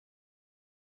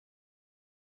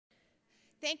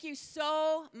Thank you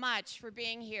so much for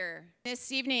being here.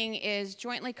 This evening is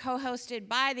jointly co-hosted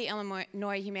by the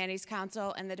Illinois Humanities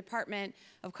Council and the Department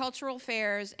of Cultural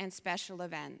Affairs and Special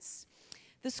Events.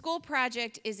 The school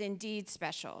project is indeed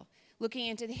special, looking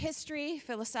into the history,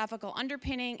 philosophical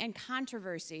underpinning, and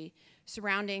controversy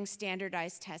surrounding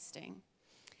standardized testing.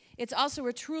 It's also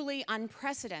a truly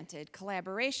unprecedented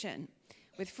collaboration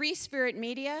with Free Spirit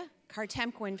Media,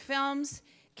 Cartemquin Films,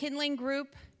 Kindling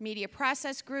Group, Media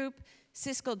Process Group,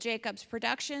 Siskel Jacobs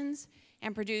Productions,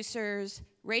 and producers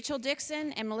Rachel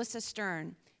Dixon and Melissa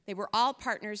Stern. They were all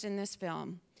partners in this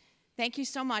film. Thank you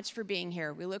so much for being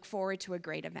here. We look forward to a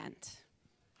great event.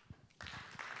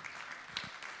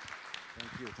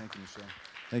 Thank you, Michelle.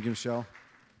 Thank you, Michelle.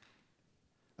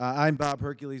 I'm Bob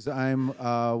Hercules. I'm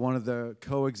one of the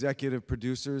co-executive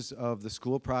producers of the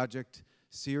School Project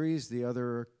series. The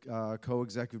other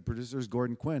co-executive producer is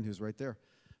Gordon Quinn, who's right there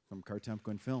from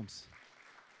Cartemquin Films.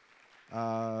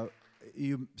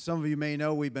 Some of you may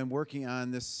know we've been working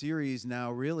on this series now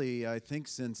really, I think,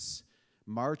 since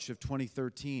March of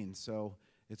 2013. So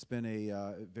it's been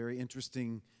a very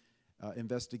interesting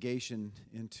investigation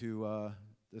into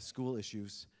the school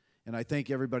issues. And I thank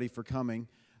everybody for coming.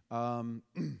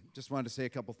 Just wanted to say a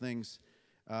couple things.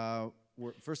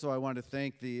 First of all, I want to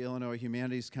thank the Illinois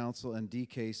Humanities Council and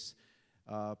DCASE,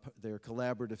 their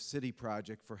collaborative city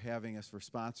project, for having us, for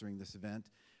sponsoring this event.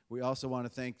 We also want to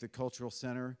thank the Cultural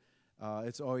Center.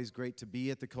 It's always great to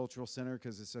be at the Cultural Center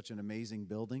because it's such an amazing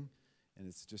building, and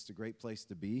it's just a great place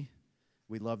to be.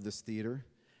 We love this theater.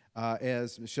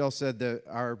 As Michelle said,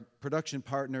 our production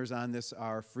partners on this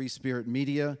are Free Spirit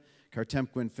Media,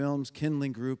 Cartemquin Films,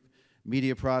 Kindling Group,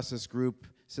 Media Process Group,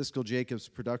 Siskel Jacobs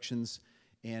Productions,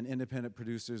 and independent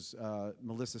producers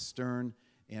Melissa Stern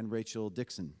and Rachel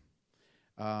Dixon.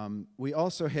 We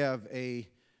also have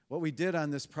what we did on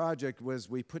this project was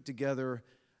we put together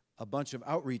a bunch of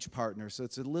outreach partners, so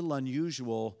it's a little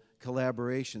unusual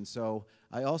collaboration. So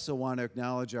I also want to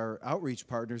acknowledge our outreach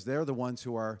partners. They're the ones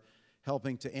who are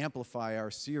helping to amplify our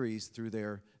series through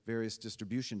their various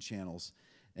distribution channels.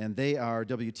 And they are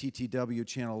WTTW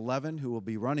Channel 11, who will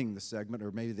be running the segment,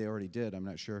 or maybe they already did, I'm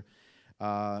not sure.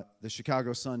 The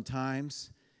Chicago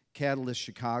Sun-Times, Catalyst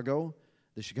Chicago,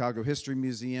 the Chicago History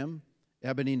Museum,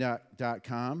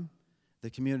 Ebony.com, the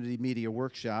Community Media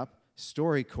Workshop,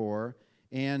 StoryCorps,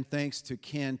 and thanks to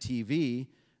CAN TV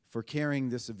for carrying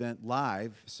this event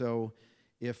live. So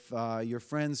if your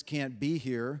friends can't be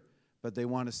here, but they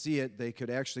want to see it, they could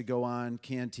actually go on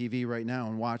CAN TV right now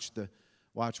and watch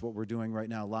what we're doing right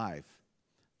now live.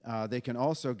 They can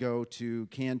also go to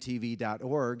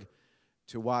cantv.org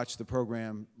to watch the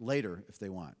program later if they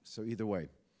want. So either way.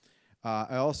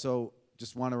 I also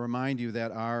just want to remind you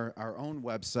that our own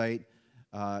website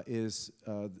is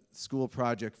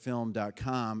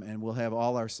schoolprojectfilm.com, and we'll have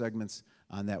all our segments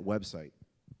on that website.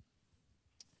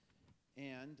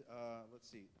 And let's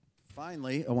see.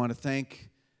 Finally, I want to thank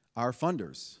our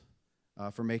funders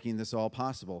for making this all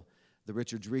possible. The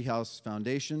Richard Driehaus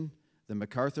Foundation, the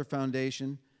MacArthur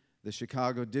Foundation, the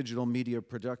Chicago Digital Media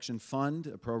Production Fund,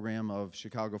 a program of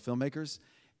Chicago filmmakers,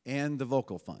 and the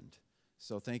Vocal Fund.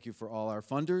 So thank you for all our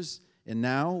funders. And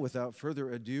now, without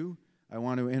further ado, I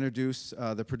want to introduce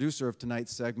the producer of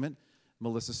tonight's segment,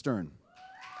 Melissa Stern.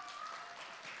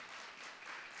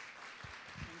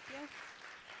 Thank you.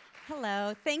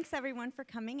 Hello. Thanks, everyone, for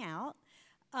coming out.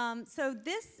 So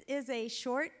this is a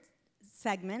short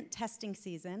segment, testing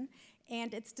season,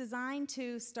 and it's designed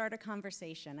to start a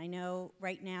conversation. I know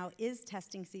right now is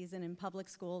testing season in public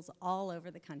schools all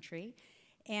over the country,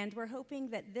 and we're hoping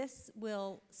that this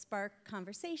will spark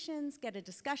conversations, get a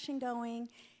discussion going,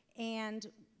 and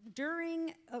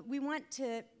we want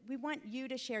you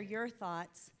to share your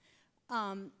thoughts.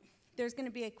 There's going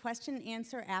to be a question and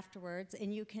answer afterwards,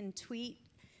 and you can tweet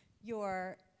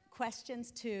your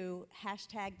questions to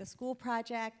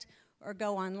 #TheSchoolProject, or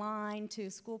go online to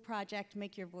School Project,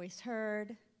 make your voice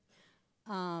heard,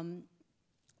 and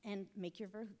make your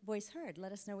voice heard.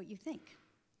 Let us know what you think.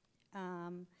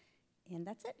 And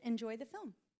that's it. Enjoy the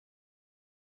film.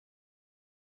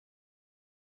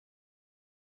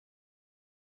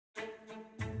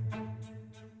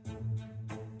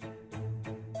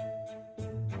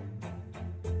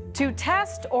 To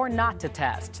test or not to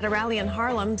test? At a rally in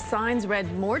Harlem, signs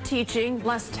read more teaching,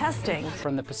 less testing.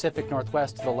 From the Pacific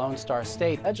Northwest to the Lone Star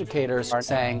State, educators are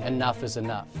saying enough is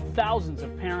enough. Thousands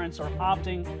of parents are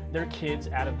opting their kids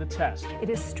out of the test. It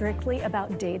is strictly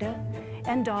about data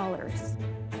and dollars.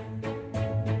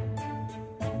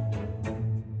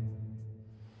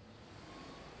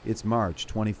 It's March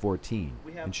 2014,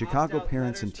 and Chicago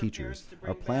parents and teachers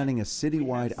are planning a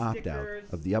citywide opt-out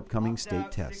of the upcoming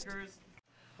state test.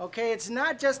 Okay, it's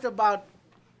not just about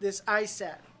this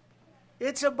ISAT.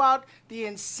 It's about the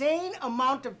insane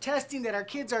amount of testing that our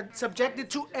kids are subjected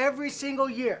to every single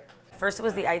year. First it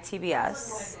was the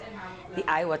ITBS, the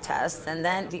Iowa test, and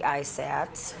then the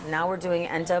ISAT. Now we're doing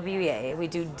NWEA, we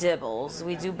do DIBELS,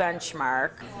 we do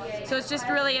benchmark. So it's just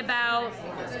really about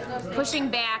pushing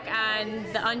back on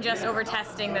the unjust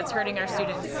over-testing that's hurting our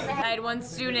students. I had one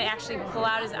student actually pull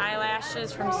out his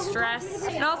eyelashes from stress.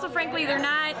 And also, frankly, they're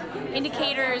not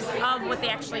indicators of what they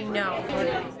actually know.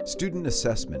 Student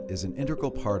assessment is an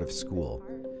integral part of school.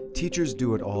 Teachers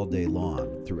do it all day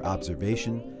long through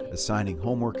observation, assigning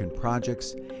homework and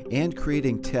projects, and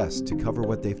creating tests to cover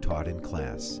what they've taught in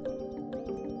class.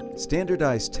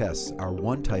 Standardized tests are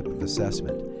one type of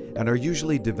assessment and are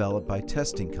usually developed by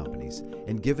testing companies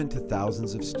and given to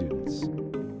thousands of students.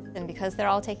 And because they're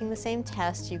all taking the same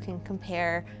test, you can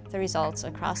compare the results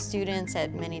across students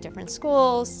at many different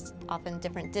schools, often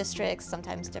different districts,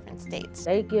 sometimes different states.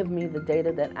 They give me the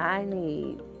data that I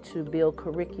need to build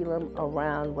curriculum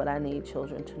around what I need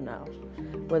children to know.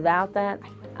 Without that,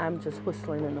 I'm just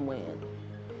whistling in the wind.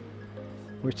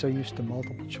 We're so used to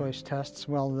multiple choice tests.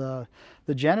 Well,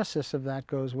 the genesis of that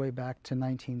goes way back to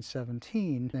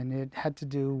 1917, and it had to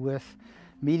do with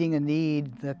meeting a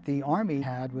need that the Army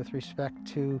had with respect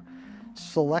to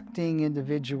selecting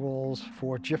individuals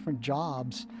for different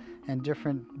jobs and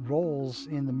different roles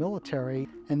in the military.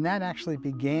 And that actually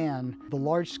began the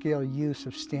large-scale use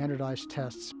of standardized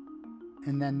tests.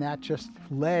 And then that just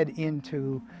led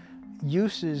into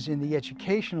uses in the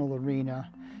educational arena,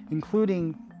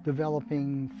 including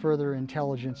developing further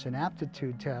intelligence and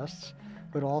aptitude tests,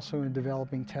 but also in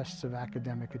developing tests of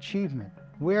academic achievement.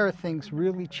 Where things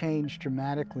really changed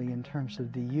dramatically in terms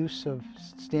of the use of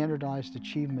standardized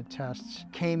achievement tests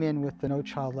came in with the No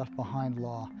Child Left Behind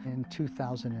law in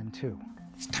 2002.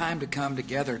 It's time to come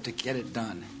together to get it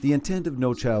done. The intent of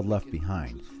No Child Left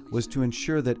Behind was to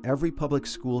ensure that every public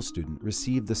school student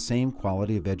received the same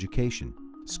quality of education.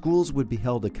 Schools would be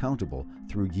held accountable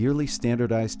through yearly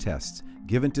standardized tests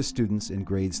given to students in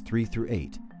grades 3 through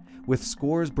 8, with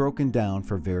scores broken down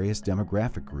for various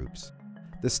demographic groups.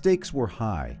 The stakes were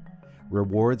high.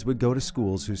 Rewards would go to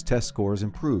schools whose test scores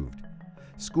improved.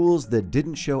 Schools that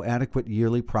didn't show adequate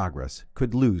yearly progress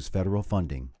could lose federal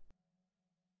funding.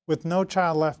 With No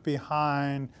Child Left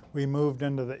Behind, we moved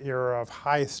into the era of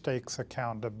high-stakes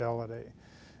accountability.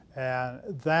 And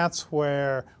that's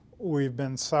where we've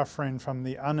been suffering from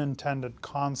the unintended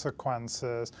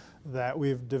consequences that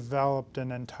we've developed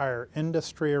an entire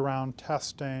industry around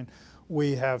testing.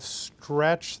 We have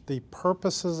stretched the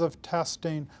purposes of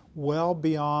testing well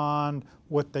beyond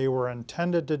what they were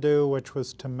intended to do, which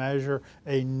was to measure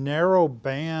a narrow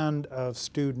band of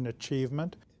student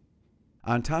achievement.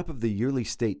 On top of the yearly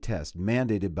state test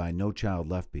mandated by No Child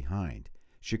Left Behind,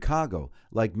 Chicago,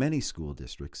 like many school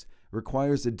districts,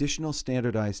 requires additional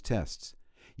standardized tests,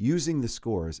 using the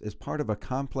scores as part of a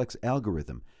complex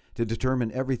algorithm to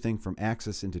determine everything from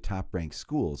access into top-ranked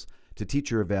schools to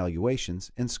teacher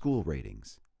evaluations and school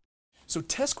ratings. So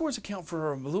test scores account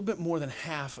for a little bit more than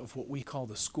half of what we call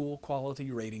the school quality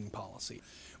rating policy.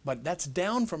 But that's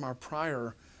down from our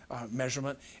prior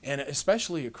measurement, and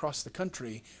especially across the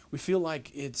country, we feel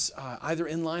like it's either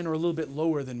in line or a little bit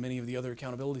lower than many of the other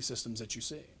accountability systems that you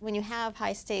see. When you have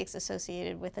high stakes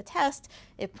associated with a test,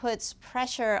 it puts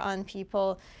pressure on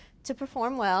people to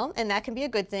perform well, and that can be a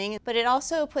good thing, but it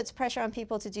also puts pressure on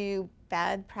people to do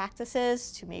bad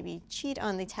practices, to maybe cheat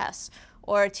on the tests,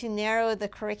 or to narrow the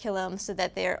curriculum so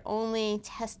that they're only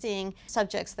testing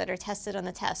subjects that are tested on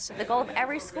the test. The goal of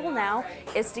every school now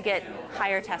is to get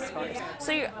higher test scores.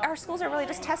 So our schools are really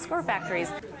just test score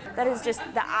factories. That is just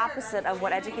the opposite of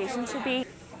what education should be.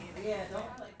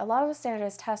 A lot of the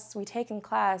standardized tests we take in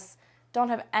class don't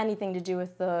have anything to do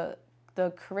with the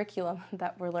curriculum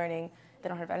that we're learning. They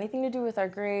don't have anything to do with our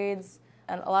grades,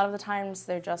 and a lot of the times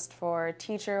they're just for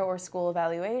teacher or school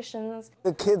evaluations.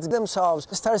 The kids themselves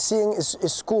start seeing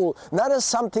school not as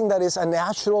something that is a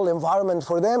natural environment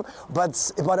for them, but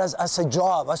as a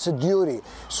job, as a duty.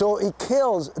 So it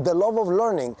kills the love of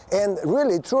learning. And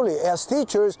really, truly, as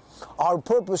teachers, our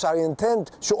purpose, our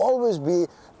intent should always be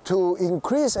to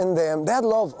increase in them that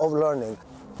love of learning.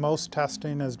 Most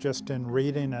testing is just in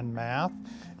reading and math,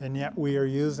 and yet we are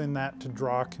using that to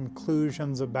draw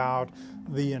conclusions about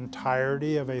the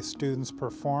entirety of a student's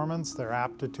performance, their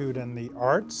aptitude in the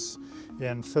arts,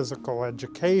 in physical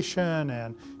education,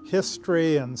 and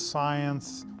history and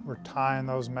science. We're tying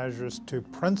those measures to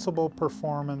principal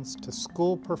performance, to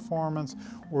school performance.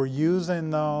 We're using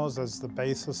those as the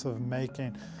basis of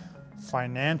making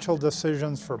financial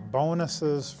decisions, for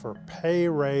bonuses, for pay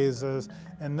raises,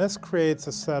 and this creates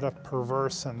a set of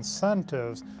perverse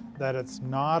incentives that it's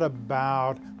not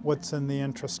about what's in the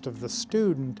interest of the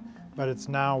student, but it's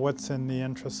now what's in the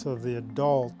interest of the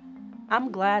adult.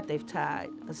 I'm glad they've tied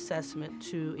assessment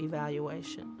to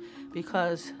evaluation,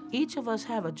 because each of us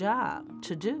have a job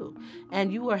to do,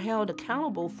 and you are held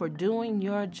accountable for doing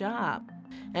your job.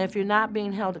 And if you're not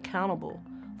being held accountable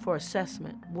for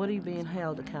assessment, what are you being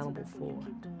held accountable for?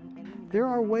 There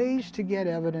are ways to get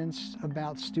evidence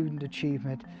about student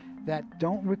achievement that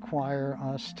don't require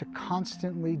us to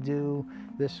constantly do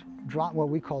this what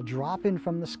we call drop-in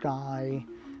from the sky,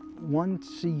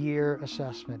 once a year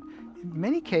assessment. In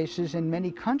many cases, in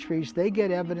many countries, they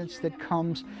get evidence that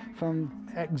comes from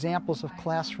examples of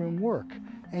classroom work.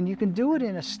 And you can do it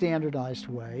in a standardized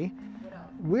way.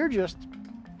 We're just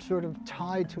sort of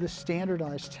tied to the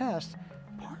standardized test,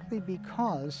 partly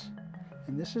because,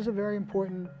 and this is a very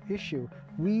important issue,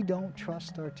 we don't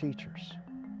trust our teachers.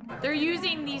 They're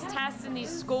using these tests and these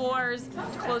scores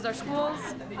to close our schools.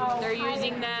 They're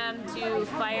using them to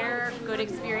fire good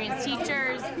experienced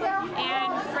teachers,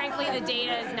 and frankly, the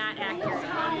data is not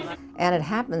accurate. And it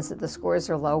happens that the scores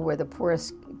are low where the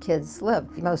poorest kids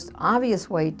live. The most obvious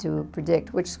way to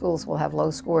predict which schools will have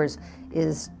low scores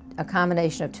is a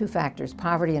combination of two factors,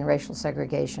 poverty and racial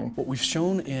segregation. What we've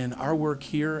shown in our work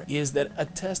here is that a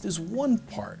test is one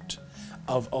part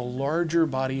of a larger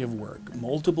body of work,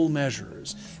 multiple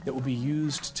measures that will be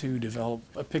used to develop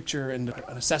a picture and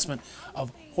an assessment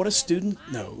of what a student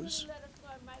knows,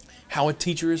 how a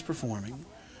teacher is performing,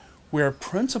 where a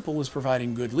principal is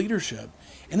providing good leadership,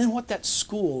 and then what that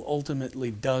school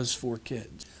ultimately does for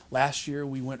kids. Last year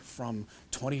we went from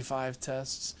 25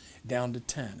 tests down to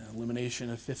 10, an elimination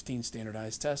of 15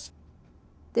 standardized tests.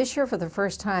 This year, for the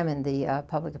first time in the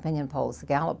public opinion polls, the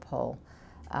Gallup poll,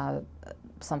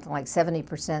 something like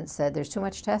 70% said there's too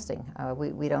much testing.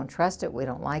 We don't trust it, we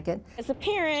don't like it. As a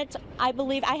parent, I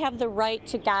believe I have the right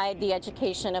to guide the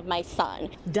education of my son.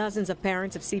 Dozens of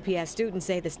parents of CPS students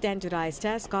say the standardized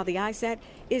test, called the ISET,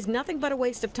 is nothing but a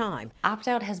waste of time.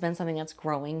 Opt-out has been something that's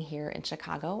growing here in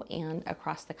Chicago and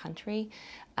across the country.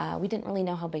 We didn't really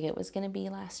know how big it was going to be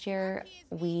last year.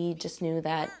 We just knew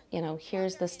that,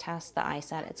 here's this test, the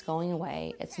ISET, it's going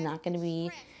away. It's not going to be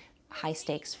high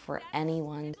stakes for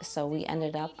anyone. So we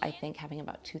ended up, I think, having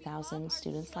about 2,000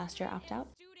 students last year opt out.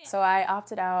 So I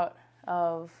opted out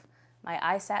of my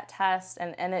ISAT test,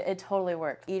 and it totally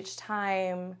worked. Each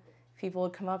time people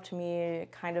would come up to me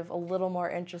kind of a little more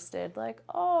interested, like,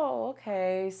 oh,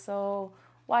 okay, so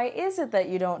why is it that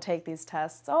you don't take these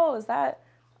tests? Oh, is that,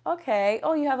 okay.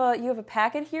 Oh, you have a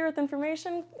packet here with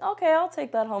information? Okay, I'll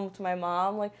take that home to my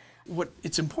mom. What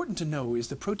it's important to know is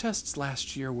the protests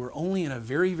last year were only in a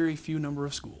very, very few number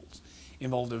of schools,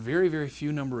 involved a very, very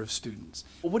few number of students.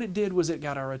 But what it did was it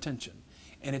got our attention,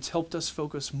 and it's helped us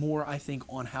focus more, I think,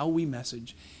 on how we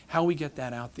message, how we get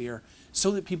that out there, so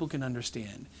that people can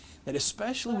understand that,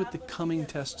 especially with the coming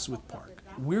tests with Park,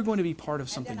 we're going to be part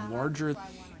of something larger,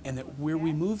 and that where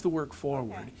we move the work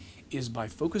forward is by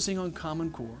focusing on Common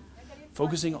Core,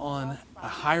 focusing on a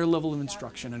higher level of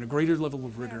instruction and a greater level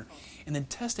of rigor, and then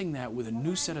testing that with a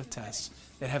new set of tests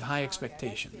that have high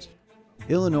expectations.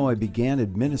 Illinois began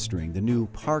administering the new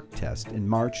Park test in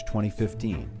March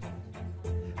 2015.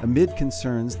 Amid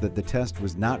concerns that the test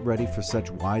was not ready for such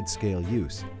wide-scale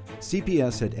use,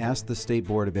 CPS had asked the State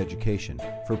Board of Education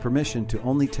for permission to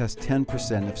only test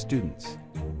 10% of students.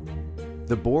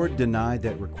 The board denied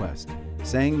that request,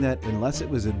 saying that unless it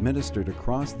was administered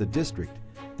across the district,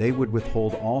 they would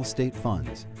withhold all state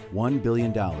funds, $1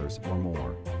 billion or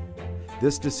more.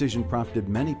 This decision prompted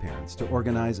many parents to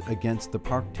organize against the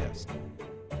Park test.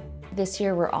 This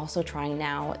year we're also trying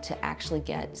now to actually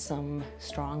get some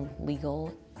strong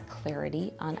legal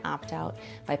clarity on opt-out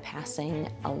by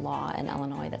passing a law in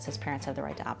Illinois that says parents have the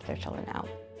right to opt their children out.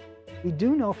 We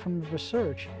do know from the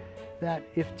research that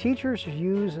if teachers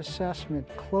use assessment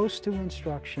close to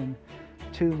instruction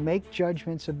to make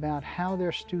judgments about how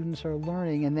their students are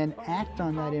learning and then act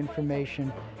on that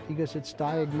information because it's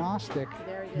diagnostic,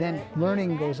 then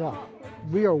learning goes up.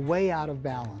 We are way out of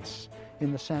balance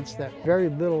in the sense that very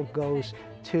little goes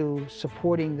to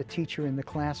supporting the teacher in the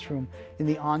classroom in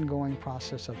the ongoing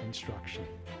process of instruction.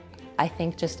 I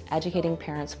think just educating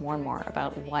parents more and more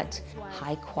about what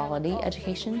high quality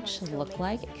education should look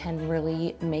like can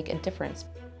really make a difference.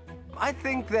 I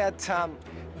think that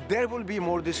there will be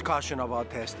more discussion about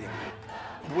testing.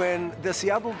 When the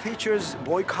Seattle teachers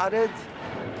boycotted,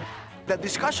 the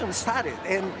discussion started,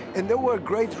 and there were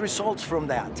great results from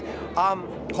that.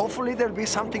 Hopefully there'll be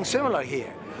something similar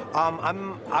here.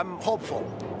 I'm hopeful.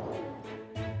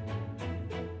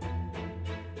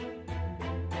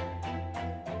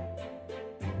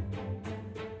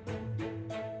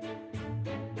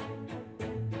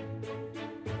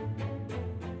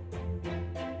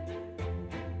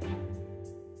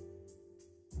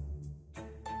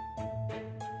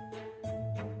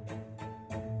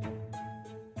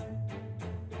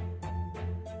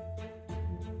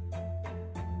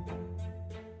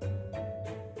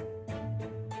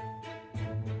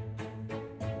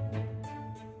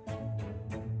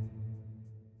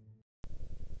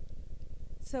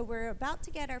 So we're about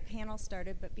to get our panel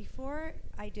started, but before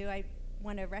I do, I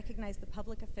want to recognize the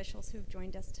public officials who have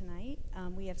joined us tonight.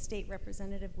 We have State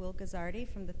Representative Will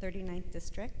Guzzardi from the 39th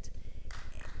District.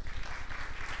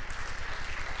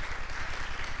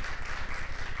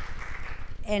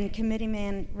 And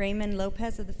Committeeman Raymond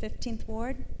Lopez of the 15th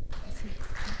Ward.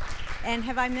 And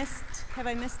have I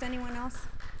missed anyone else?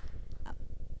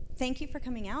 Thank you for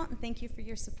coming out, and thank you for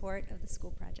your support of the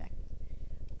school project.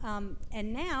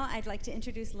 And now I'd like to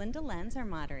introduce Linda Lenz, our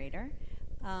moderator.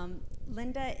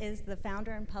 Linda is the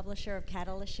founder and publisher of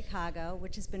Catalyst Chicago,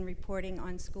 which has been reporting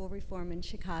on school reform in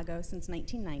Chicago since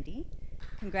 1990.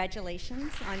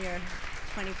 Congratulations on your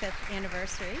 25th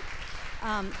anniversary.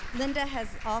 Linda has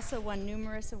also won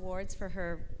numerous awards for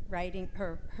her writing,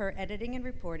 her editing and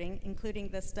reporting, including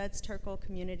the Studs Terkel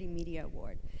Community Media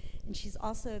Award. And she's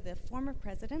also the former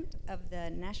president of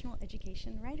the National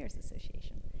Education Writers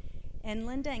Association. And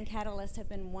Linda and Catalyst have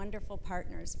been wonderful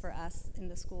partners for us in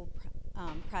the school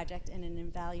project and an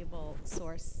invaluable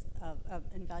source of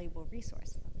invaluable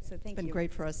resource. So thank you. It's been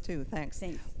great for us too. Thanks.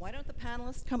 Thanks. Why don't the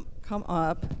panelists come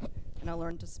up, and I'll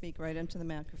learn to speak right into the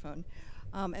microphone.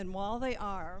 And while they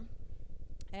are,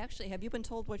 actually, have you been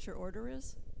told what your order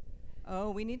is?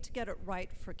 Oh, we need to get it right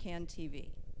for CAN TV.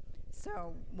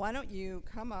 So why don't you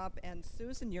come up, and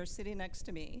Susan, you're sitting next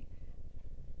to me.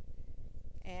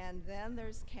 And then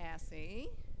there's Cassie,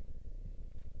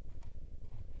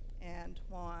 and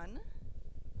Juan,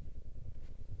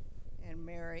 and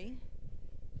Mary,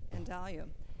 and Dalia.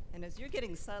 And as you're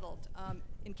getting settled,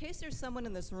 in case there's someone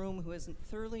in this room who isn't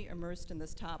thoroughly immersed in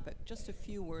this topic, just a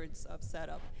few words of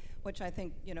setup, which I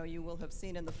think you will have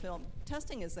seen in the film.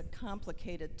 Testing is a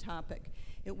complicated topic.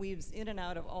 It weaves in and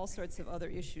out of all sorts of other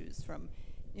issues, from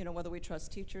whether we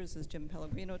trust teachers, as Jim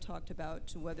Pellegrino talked about,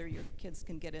 to whether your kids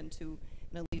can get into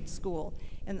an elite school.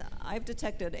 And I've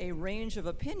detected a range of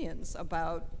opinions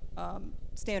about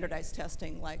standardized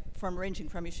testing, ranging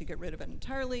from you should get rid of it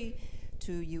entirely,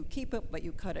 to you keep it but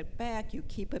you cut it back, you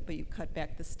keep it but you cut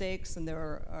back the stakes, and there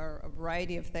are a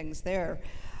variety of things there.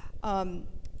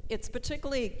 It's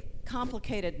particularly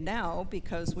complicated now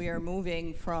because we are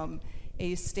moving from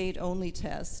a state-only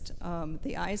test,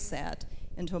 the ISAT,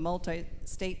 into a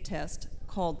multi-state test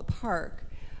called the PARC.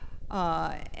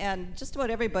 And just about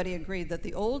everybody agreed that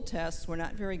the old tests were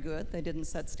not very good. They didn't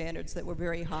set standards that were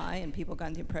very high, and people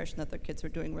got the impression that their kids were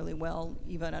doing really well,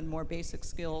 even on more basic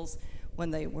skills,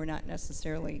 when they were not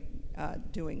necessarily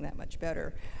doing that much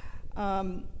better.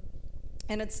 And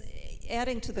it's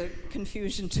adding to the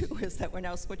confusion, too, is that we're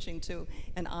now switching to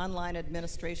an online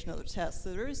administration of the tests.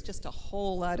 So there is just a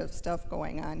whole lot of stuff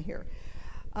going on here.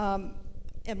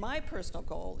 And my personal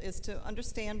goal is to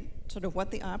understand sort of what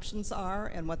the options are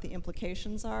and what the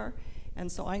implications are.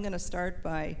 And so I'm going to start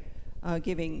by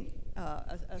giving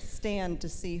a stand to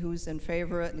see who's in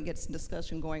favor of it and get some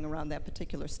discussion going around that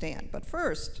particular stand. But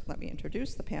first, let me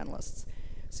introduce the panelists.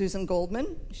 Susan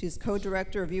Goldman, she's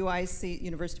co-director of UIC,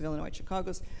 University of Illinois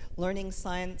Chicago's Learning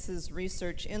Sciences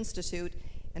Research Institute,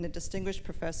 and a distinguished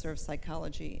professor of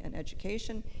psychology and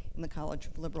education in the College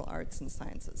of Liberal Arts and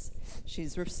Sciences.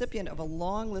 She's recipient of a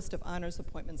long list of honors,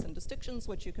 appointments, and distinctions,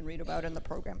 which you can read about in the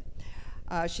program.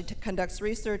 She conducts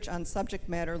research on subject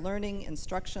matter learning,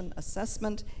 instruction,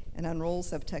 assessment, and on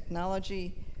roles of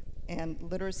technology and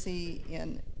literacy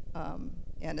and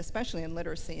especially in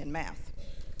literacy and math.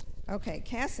 Okay,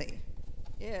 Cassie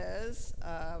is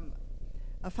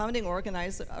a founding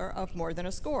organizer of More Than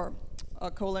a Score,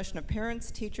 a coalition of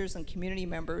parents, teachers, and community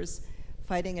members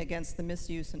fighting against the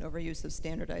misuse and overuse of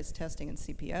standardized testing in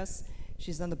CPS.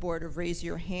 She's on the board of Raise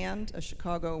Your Hand, a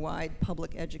Chicago-wide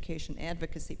public education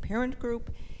advocacy parent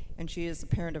group, and she is a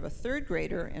parent of a third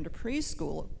grader and a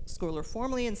preschooler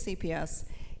formerly in CPS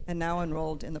and now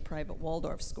enrolled in the private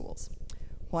Waldorf schools.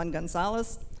 Juan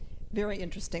Gonzalez, very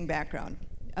interesting background.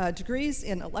 Degrees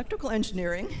in electrical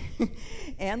engineering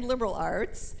and liberal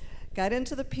arts, got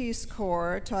into the Peace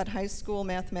Corps, taught high school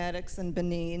mathematics in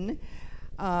Benin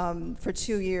for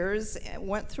 2 years,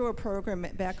 went through a program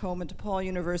back home at DePaul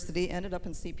University, ended up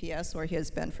in CPS, where he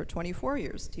has been for 24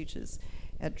 years, teaches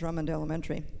at Drummond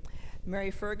Elementary.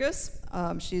 Mary Fergus,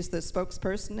 she's the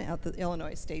spokesperson at the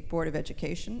Illinois State Board of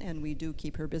Education, and we do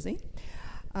keep her busy.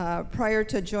 Prior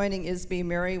to joining ISBE,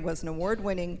 Mary was an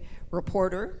award-winning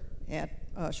reporter at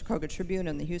Chicago Tribune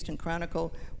and the Houston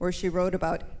Chronicle, where she wrote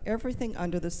about everything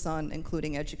under the sun,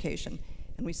 including education.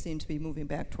 And we seem to be moving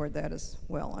back toward that as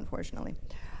well, unfortunately.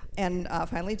 And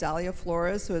finally, Dalia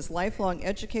Flores, who is lifelong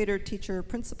educator, teacher,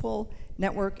 principal,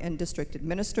 network, and district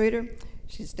administrator.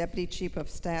 She's Deputy Chief of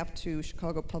Staff to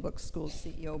Chicago Public Schools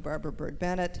CEO Barbara Byrd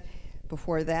Bennett.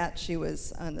 Before that, she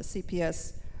was on the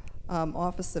CPS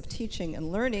Office of Teaching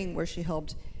and Learning, where she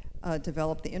helped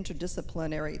develop the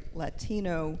interdisciplinary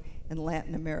Latino and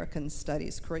Latin American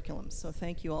Studies curriculum. So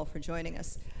thank you all for joining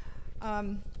us.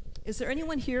 Is there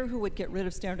anyone here who would get rid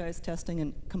of standardized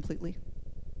testing completely?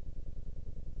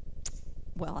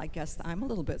 Well, I guess I'm a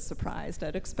little bit surprised.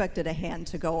 I'd expected a hand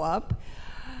to go up.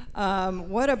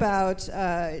 What about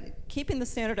keeping the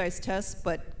standardized tests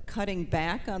but cutting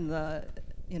back on the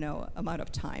amount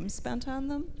of time spent on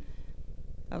them?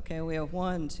 Okay, we have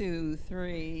 1, 2,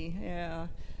 3, yeah,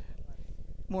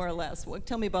 more or less.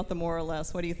 Tell me about the more or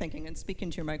less. What are you thinking? And speak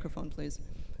into your microphone, please.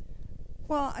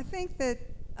 Well, I think that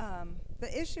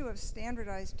the issue of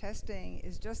standardized testing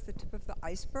is just the tip of the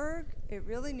iceberg. It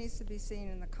really needs to be seen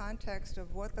in the context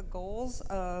of what the goals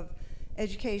of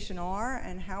education are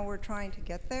and how we're trying to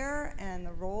get there, and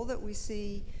the role that we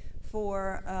see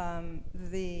for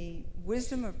the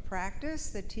wisdom of practice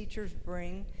that teachers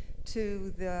bring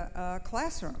to the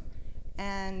classroom,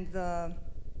 and the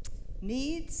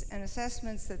needs and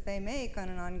assessments that they make on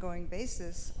an ongoing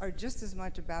basis are just as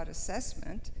much about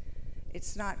assessment.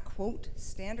 It's not, quote,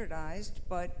 standardized,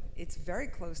 but it's very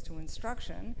close to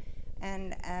instruction.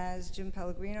 And as Jim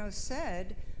Pellegrino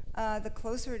said, the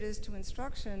closer it is to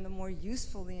instruction, the more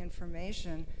useful the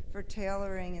information for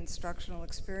tailoring instructional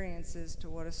experiences to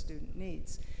what a student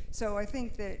needs. So I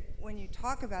think that when you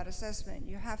talk about assessment,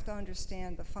 you have to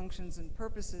understand the functions and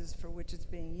purposes for which it's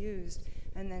being used,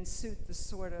 and then suit the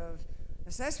sort of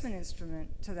assessment instrument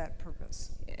to that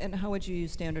purpose. And how would you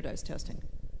use standardized testing?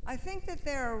 I think that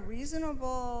they're a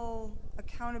reasonable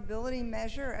accountability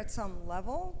measure at some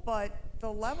level, but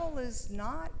the level is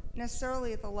not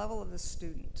necessarily at the level of the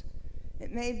student.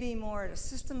 It may be more at a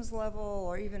systems level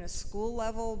or even a school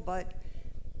level, but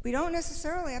we don't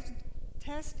necessarily have to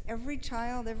test every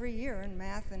child every year in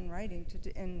math and writing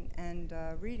and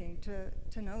reading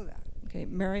to know that. Okay,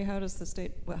 Mary, how does the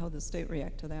state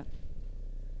react to that?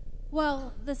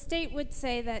 Well, the state would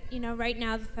say that right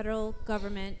now the federal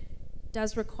government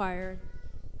does require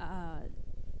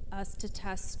us to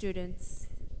test students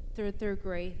through third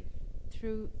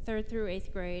through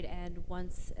 8th grade, and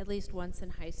at least once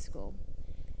in high school.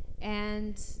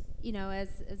 And as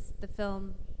the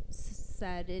film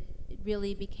said, it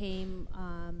really became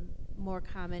more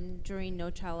common during No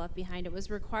Child Left Behind. It was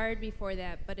required before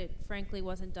that, but it frankly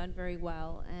wasn't done very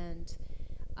well. And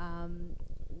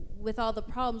with all the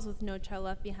problems with No Child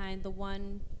Left Behind, the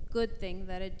one good thing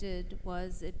that it did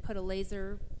was it put a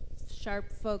laser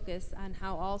sharp focus on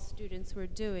how all students were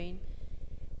doing.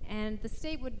 And the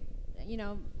state would,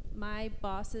 my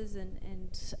bosses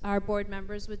and our board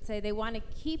members would say they want to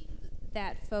keep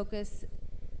that focus.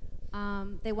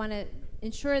 They want to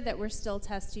ensure that we're still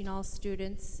testing all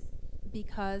students,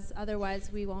 because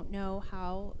otherwise we won't know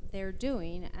how they're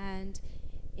doing. And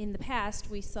in the past,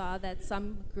 we saw that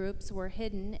some groups were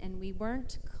hidden, and we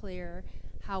weren't clear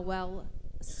how well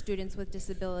students with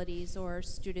disabilities or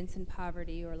students in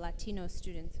poverty or Latino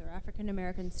students or African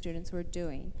American students were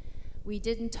doing. We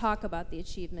didn't talk about the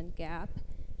achievement gap,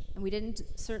 and we didn't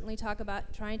certainly talk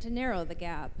about trying to narrow the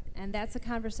gap. And that's a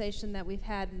conversation that we've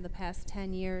had in the past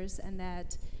 10 years and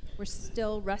that we're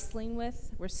still wrestling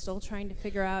with. We're still trying to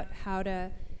figure out how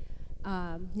to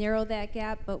narrow that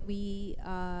gap, but we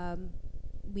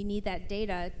need that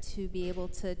data to be able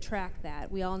to track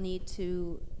that. We all need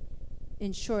to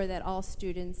ensure that all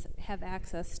students have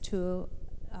access to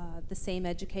the same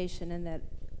education and that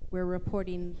we're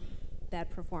reporting that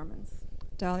performance.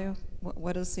 Dalia,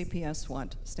 what does CPS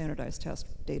want standardized test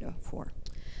data for?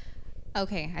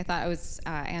 Okay, I thought I was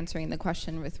answering the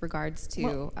question with regards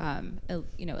to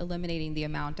eliminating the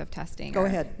amount of testing. Go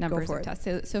ahead, numbers go for of it.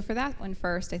 tests. So for that one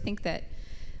first, I think that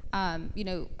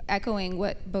echoing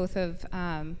what both of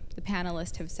the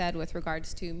panelists have said with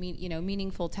regards to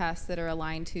meaningful tests that are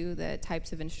aligned to the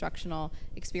types of instructional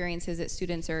experiences that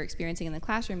students are experiencing in the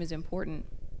classroom is important.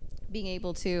 Being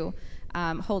able to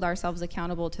hold ourselves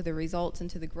accountable to the results and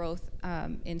to the growth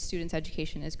in students'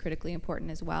 education is critically important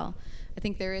as well. I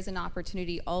think there is an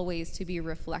opportunity always to be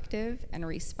reflective and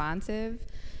responsive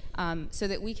so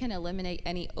that we can eliminate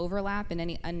any overlap and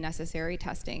any unnecessary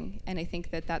testing. And I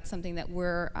think that that's something that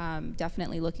we're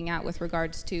definitely looking at with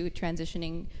regards to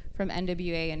transitioning from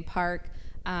NWA and PARC,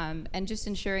 and just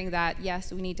ensuring that,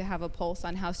 yes, we need to have a pulse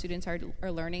on how students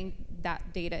are learning.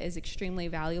 That data is extremely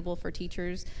valuable for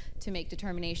teachers to make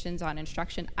determinations on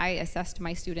instruction. I assessed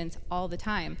my students all the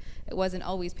time. It wasn't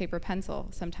always paper pencil.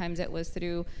 Sometimes it was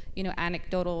through,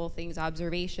 anecdotal things,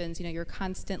 observations. You're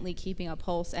constantly keeping a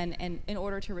pulse, and in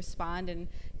order to respond and,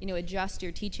 adjust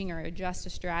your teaching or adjust a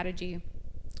strategy.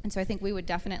 And so I think we would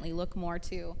definitely look more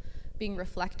to being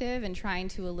reflective and trying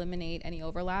to eliminate any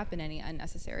overlap and any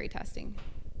unnecessary testing.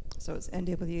 So is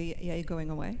NWEA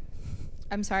going away?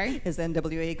 I'm sorry? Is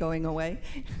NWEA going away?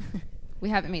 We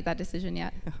haven't made that decision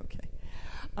yet. Okay.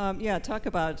 Yeah, talk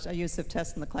about use of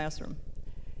tests in the classroom.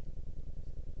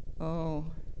 Oh.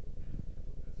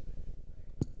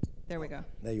 There we go.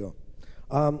 There you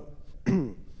go.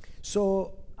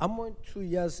 So I'm going to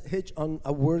just hitch on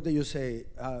a word that you say,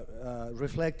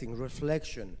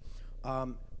 reflection.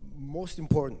 Most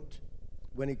important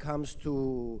when it comes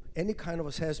to any kind of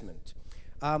assessment.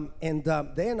 Then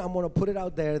I'm going to put it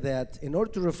out there that in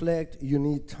order to reflect, you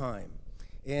need time.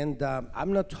 And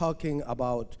I'm not talking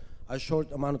about a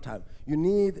short amount of time. You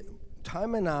need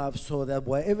time enough so that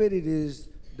whatever it is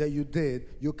that you did,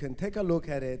 you can take a look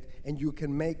at it and you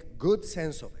can make good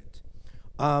sense of it.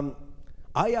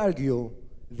 I argue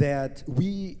that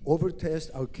we overtest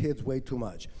our kids way too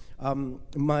much.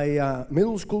 My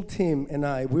middle school team and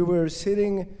I, we were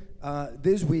sitting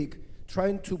this week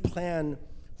trying to plan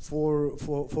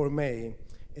for May,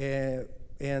 and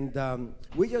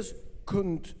we just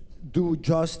couldn't do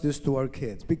justice to our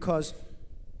kids because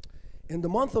in the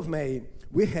month of May,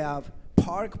 we have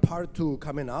Park Part 2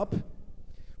 coming up.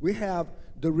 We have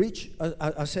the REACH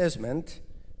assessment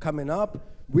coming up.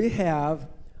 We have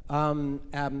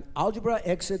algebra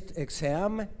exit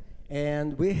exam,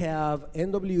 and we have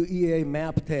NWEA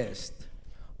map test.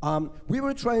 We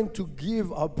were trying to give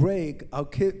a break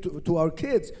to our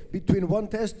kids between one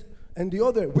test and the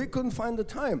other. We couldn't find the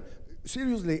time.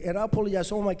 Seriously, and I apologize,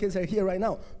 some of my kids are here right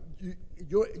now.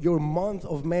 Your month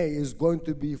of May is going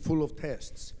to be full of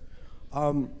tests.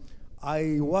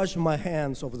 I wash my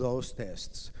hands of those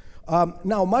tests.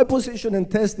 Now, my position in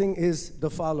testing is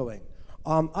the following.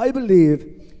 I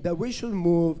believe that we should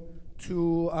move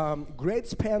to grade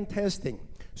span testing.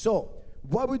 So,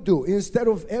 what we do, instead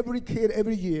of every kid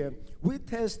every year, we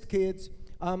test kids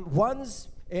once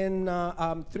in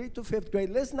 3rd to 5th grade.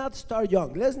 Let's not start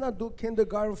young. Let's not do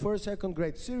kindergarten, 1st, 2nd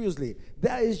grade. Seriously,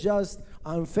 that is just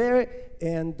unfair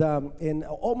and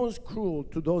almost cruel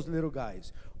to those little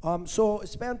guys. So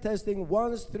span testing,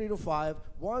 once 3 to 5,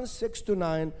 once 6 to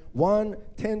 9, 1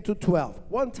 10 to 12,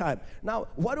 one time. Now,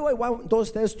 what do I want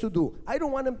those tests to do? I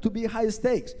don't want them to be high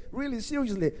stakes. Really,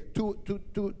 seriously, to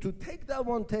take that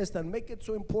one test and make it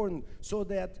so important so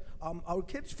that our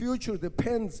kids' future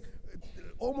depends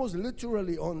almost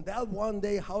literally on that one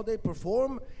day how they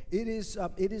perform. It is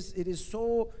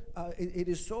so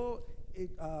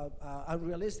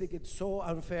unrealistic. It's so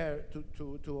unfair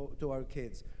to our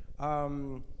kids.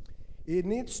 It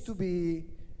needs to be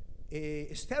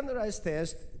a standardized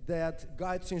test that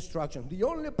guides instruction. The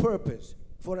only purpose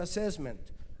for assessment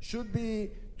should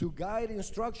be to guide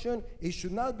instruction. It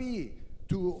should not be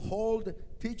to hold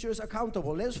teachers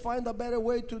accountable. Let's find a better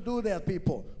way to do that,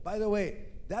 people. By the way,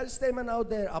 that statement out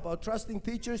there about trusting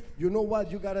teachers, you know what?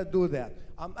 You got to do that.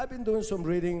 I've been doing some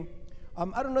reading.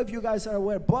 I don't know if you guys are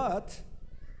aware, but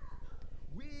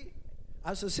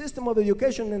as a system of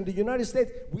education in the United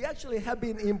States, we actually have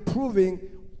been improving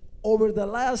over the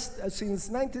last, since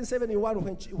 1971,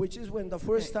 which is when the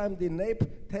first time the NAEP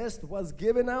test was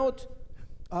given out.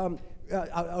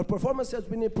 Our performance has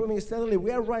been improving steadily. We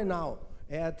are right now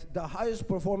at the highest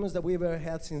performance that we've ever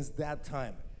had since that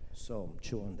time. So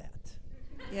chew on that.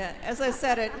 Yeah, as I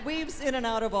said, it weaves in and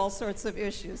out of all sorts of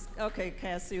issues. Okay,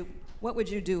 Cassie, what would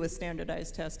you do with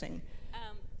standardized testing?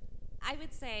 I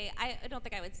would say, I don't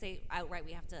think I would say outright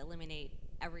we have to eliminate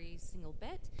every single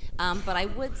bit, but I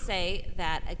would say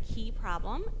that a key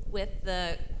problem with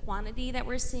the quantity that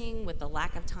we're seeing, with the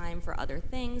lack of time for other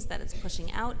things that it's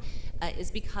pushing out,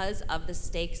 is because of the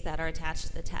stakes that are attached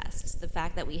to the tests. The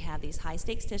fact that we have these high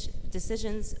stakes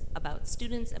decisions about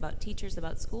students, about teachers,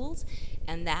 about schools,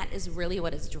 and that is really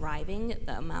what is driving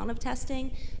the amount of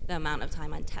testing, the amount of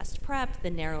time on test prep, the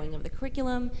narrowing of the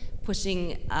curriculum,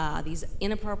 pushing these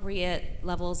inappropriate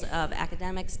levels of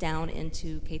academics down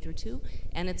into K through 2,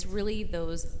 and it's really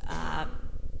those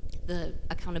the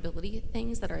accountability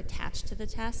things that are attached to the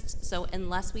tests. So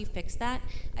unless we fix that,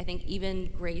 I think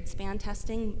even grade span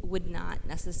testing would not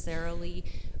necessarily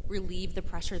relieve the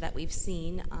pressure that we've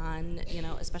seen on,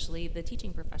 especially the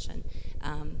teaching profession.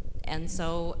 And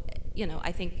so,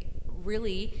 I think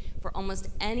really for almost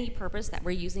any purpose that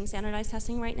we're using standardized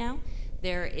testing right now,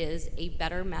 there is a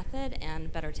better method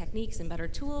and better techniques and better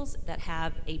tools that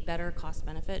have a better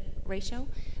cost-benefit ratio.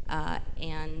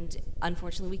 And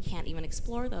unfortunately, we can't even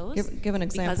explore those. Give an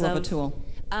example of a tool.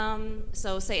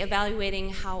 So say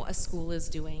evaluating how a school is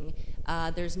doing.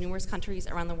 There's numerous countries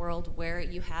around the world where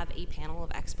you have a panel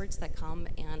of experts that come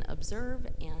and observe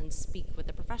and speak with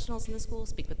the professionals in the school,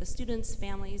 speak with the students,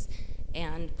 families,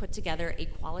 and put together a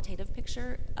qualitative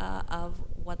picture of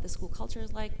what the school culture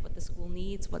is like, what the school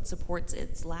needs, what supports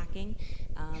it's lacking,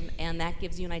 and that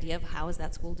gives you an idea of how is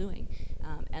that school doing.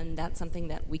 And that's something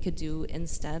that we could do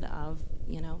instead of,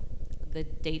 the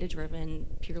data-driven,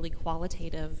 purely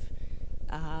qualitative,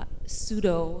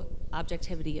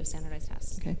 pseudo-objectivity of standardized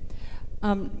tests. Okay.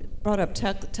 Brought up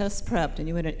test prep, and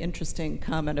you had an interesting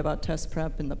comment about test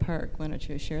prep in the park. Why don't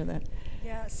you share that?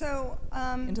 Yeah, so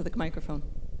into the microphone.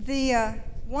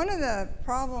 One of the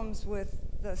problems with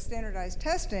the standardized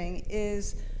testing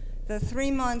is the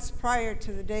 3 months prior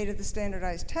to the date of the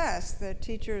standardized test, the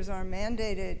teachers are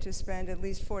mandated to spend at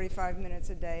least 45 minutes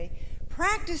a day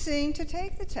practicing to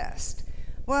take the test.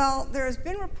 Well, there's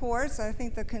been reports, I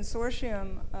think the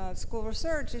Consortium of School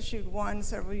Research issued one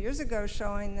several years ago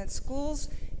showing that schools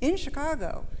in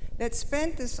Chicago that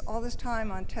spent all this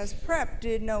time on test prep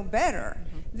did no better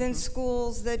than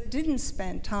schools that didn't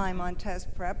spend time on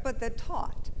test prep but that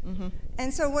taught.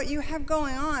 And so what you have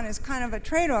going on is kind of a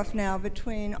trade-off now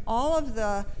between all of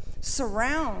the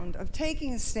surround of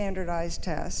taking a standardized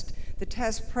test, the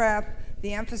test prep,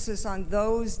 the emphasis on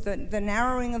those, the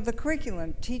narrowing of the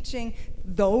curriculum, teaching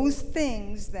those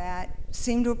things that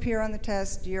seem to appear on the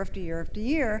test year after year after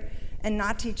year, and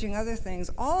not teaching other things.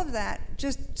 All of that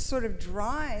just sort of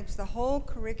drives the whole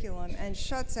curriculum and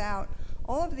shuts out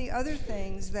all of the other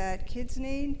things that kids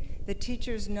need, that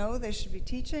teachers know they should be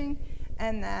teaching,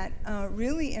 and that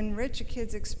really enrich a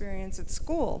kid's experience at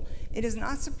school. It is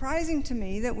not surprising to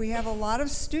me that we have a lot of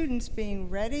students being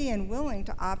ready and willing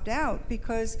to opt out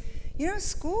because,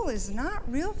 school is not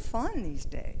real fun these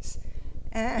days.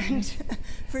 And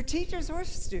for teachers or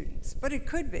students, but it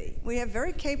could be. We have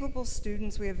very capable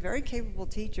students, we have very capable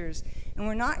teachers, and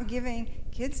we're not giving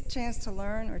kids a chance to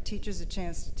learn or teachers a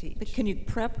chance to teach. But can you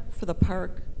prep for the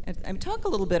park? And talk a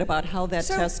little bit about how that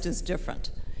test is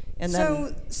different. And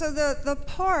then so the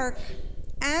park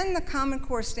and the Common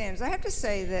Core standards, I have to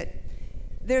say that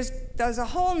there's a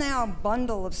whole now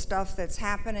bundle of stuff that's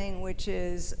happening, which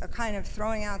is a kind of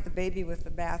throwing out the baby with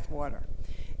the bathwater.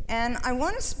 And I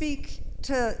want to speak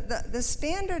to the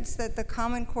standards that the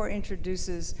Common Core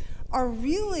introduces are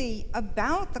really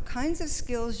about the kinds of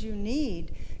skills you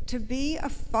need to be a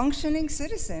functioning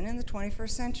citizen in the 21st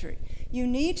century. You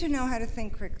need to know how to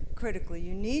think critically.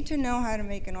 You need to know how to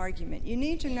make an argument. You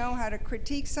need to know how to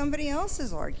critique somebody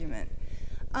else's argument.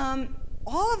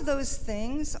 All of those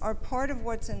things are part of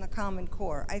what's in the Common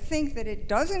Core. I think that it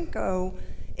doesn't go,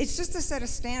 it's just a set of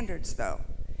standards though.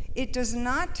 It does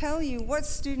not tell you what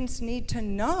students need to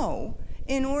know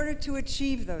in order to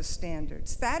achieve those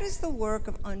standards. That is the work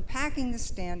of unpacking the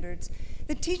standards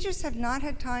that teachers have not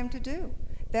had time to do,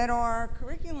 that our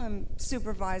curriculum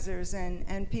supervisors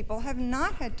and people have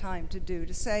not had time to do,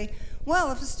 to say,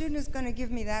 well, if a student is going to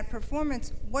give me that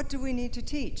performance, what do we need to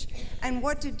teach? And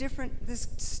what do the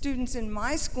students in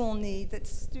my school need that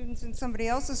students in somebody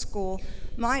else's school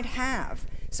might have?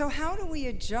 So how do we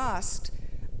adjust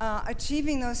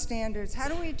achieving those standards? How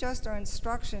do we adjust our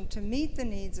instruction to meet the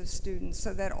needs of students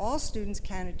so that all students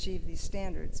can achieve these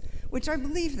standards, which I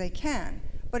believe they can,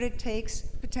 but it takes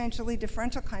potentially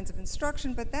differential kinds of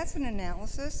instruction, but that's an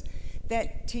analysis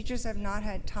that teachers have not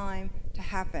had time to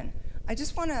happen. I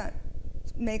just want to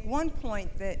make one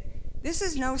point that this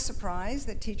is no surprise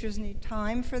that teachers need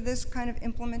time for this kind of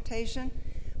implementation,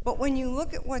 but when you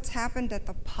look at what's happened at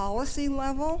the policy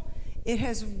level, it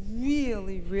has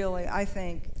really, really, I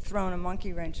think, thrown a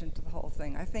monkey wrench into the whole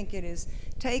thing. I think it has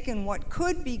taken what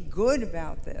could be good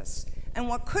about this and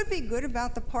what could be good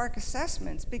about the park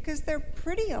assessments, because they're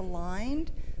pretty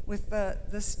aligned with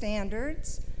the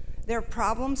standards. They're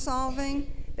problem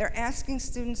solving. They're asking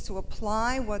students to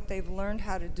apply what they've learned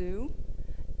how to do,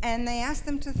 and they ask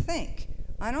them to think.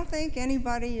 I don't think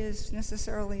anybody is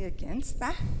necessarily against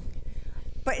that.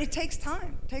 But it takes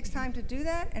time. It takes time to do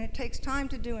that, and it takes time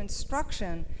to do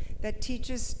instruction that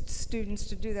teaches students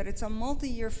to do that. It's a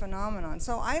multi-year phenomenon.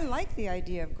 So I like the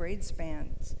idea of grade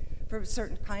spans for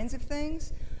certain kinds of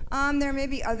things. There may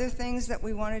be other things that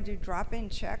we want to do drop-in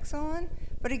checks on,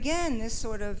 but again, this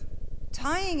sort of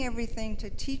tying everything to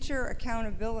teacher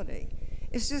accountability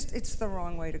is just, it's the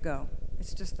wrong way to go.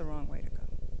 It's just the wrong way to go.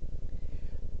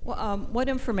 Well, what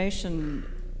information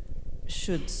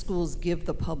should schools give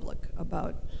the public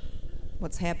about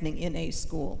what's happening in a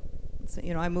school? So,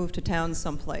 I moved to town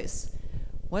someplace.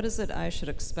 What is it I should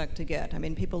expect to get? I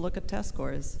mean, people look at test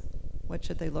scores. What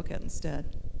should they look at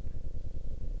instead?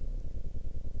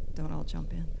 Don't all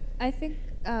jump in. I think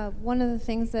one of the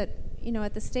things that,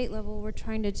 at the state level we're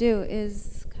trying to do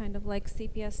is kind of like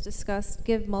CPS discussed,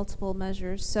 give multiple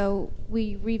measures. So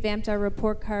we revamped our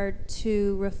report card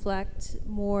to reflect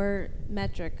more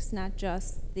metrics, not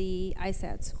just the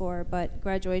ISAT score, but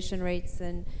graduation rates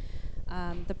and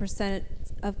the percent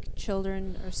of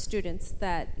children or students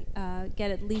that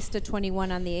get at least a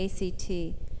 21 on the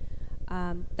ACT.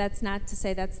 That's not to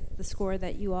say that's the score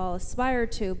that you all aspire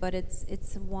to, but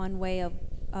it's one way of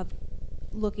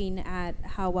looking at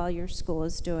how well your school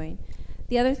is doing.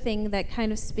 The other thing that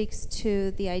kind of speaks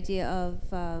to the idea of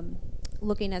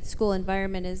looking at school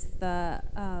environment is the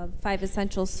 5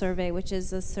 Essentials survey, which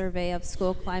is a survey of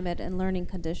school climate and learning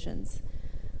conditions.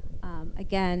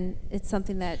 Again, it's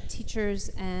something that teachers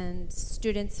and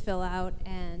students fill out,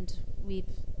 and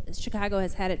Chicago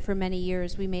has had it for many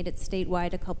years. We made it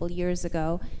statewide a couple years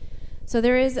ago. So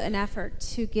there is an effort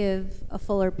to give a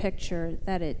fuller picture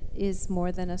that it is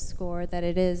more than a score, that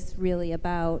it is really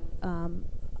about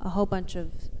a whole bunch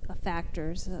of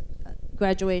factors,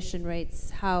 graduation rates,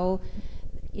 how,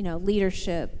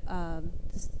 leadership,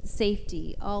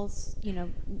 safety, all,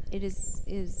 it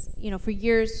is, for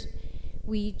years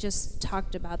we just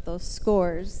talked about those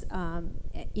scores.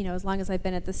 As long as I've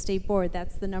been at the state board,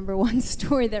 that's the #1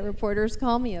 story that reporters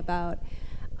call me about.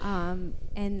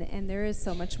 And there is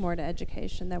so much more to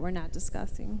education that we're not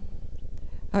discussing.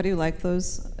 How do you like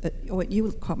those?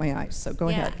 You caught my eye, so go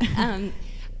ahead.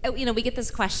 We get this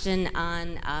question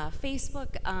on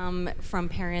Facebook from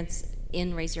parents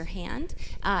in Raise Your Hand,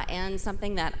 and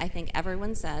something that I think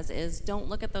everyone says is don't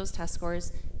look at those test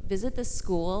scores. Visit the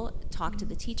school, talk to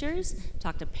the teachers,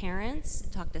 talk to parents,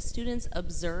 talk to students,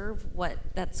 observe what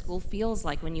that school feels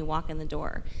like when you walk in the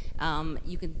door.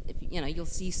 You'll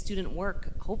see student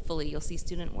work, hopefully you'll see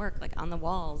student work like on the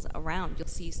walls, around. You'll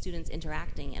see students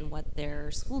interacting and what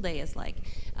their school day is like.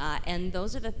 And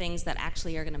those are the things that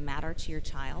actually are gonna matter to your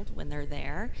child when they're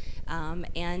there.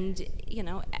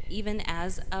 Even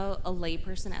as a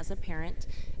layperson, as a parent,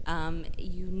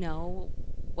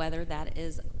 whether that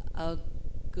is a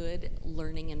good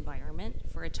learning environment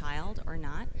for a child or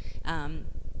not.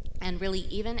 And really,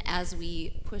 even as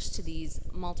we push to these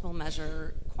multiple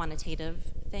measure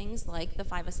quantitative things like the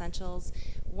 5 Essentials,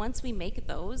 once we make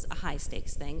those a high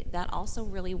stakes thing, that also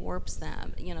really warps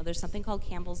them. There's something called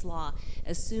Campbell's Law.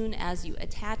 As soon as you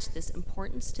attach this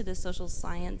importance to the social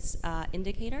science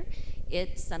indicator,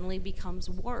 it suddenly becomes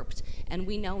warped. And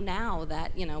we know now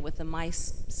that, with the My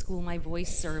School, My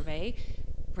Voice survey,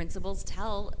 principals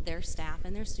tell their staff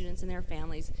and their students and their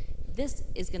families, this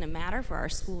is going to matter for our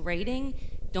school rating.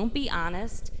 Don't be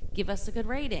honest. Give us a good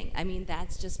rating. I mean,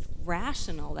 that's just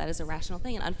rational. That is a rational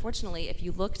thing. And unfortunately, if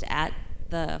you looked at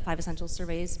the 5 Essentials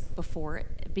surveys before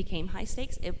it became high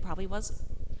stakes, it probably was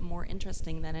more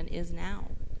interesting than it is now.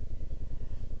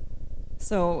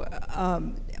 So,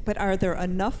 but are there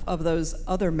enough of those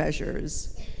other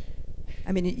measures?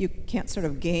 I mean, you can't sort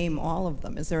of game all of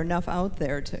them. Is there enough out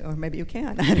there or maybe you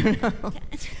can, I don't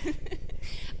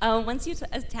know. Once you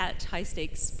attach high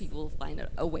stakes, people will find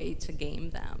a way to game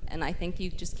them. And I think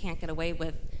you just can't get away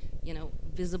with,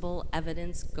 visible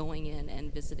evidence going in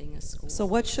and visiting a school. So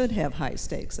what should have high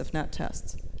stakes, if not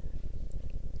tests?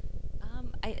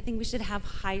 I think we should have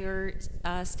higher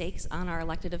stakes on our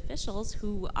elected officials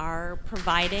who are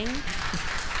providing,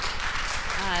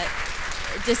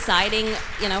 deciding,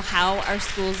 how our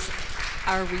schools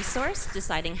are resourced,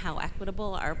 deciding how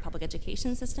equitable our public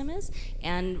education system is,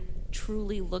 and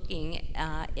truly looking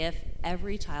if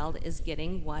every child is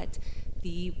getting what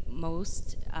the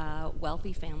most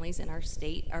wealthy families in our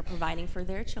state are providing for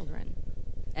their children.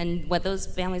 And what those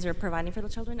families are providing for the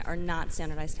children are not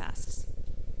standardized tests.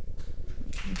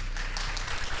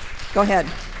 Go ahead.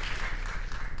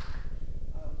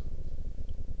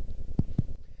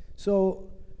 So,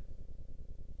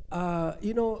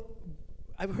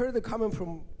 I've heard the comment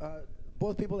from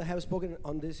both people that have spoken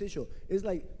on this issue. It's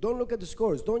like, don't look at the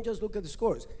scores. Don't just look at the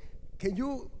scores. Can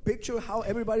you picture how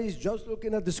everybody's just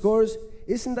looking at the scores?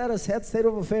 Isn't that a sad state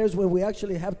of affairs when we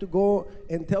actually have to go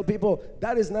and tell people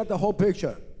that is not the whole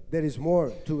picture? There is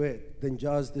more to it than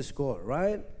just the score,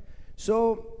 right?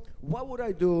 So what would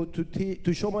I do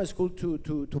to show my school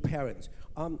to parents?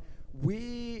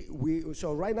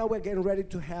 So right now we're getting ready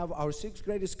to have our 6th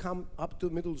graders come up to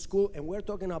middle school, and we're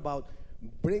talking about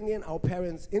bringing our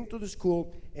parents into the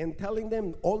school and telling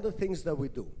them all the things that we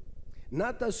do.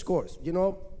 Not the scores,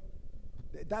 it'll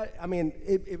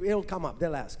come up,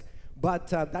 they'll ask. But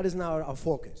that is not our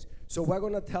focus. So we're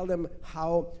gonna tell them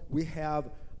how we have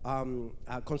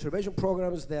conservation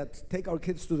programs that take our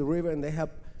kids to the river, and they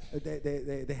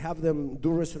have them do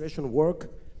restoration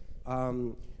work.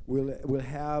 We'll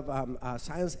have a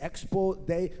Science Expo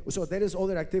Day. So there is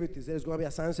other activities. There's going to be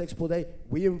a Science Expo Day.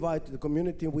 We invite the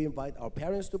community. We invite our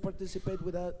parents to participate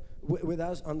with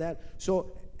us on that.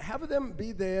 So have them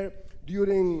be there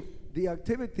during the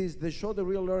activities that show the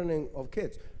real learning of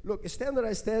kids. Look,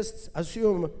 standardized tests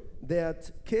assume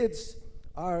that kids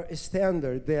are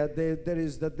standard, that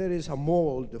there is a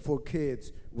mold for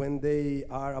kids when they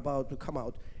are about to come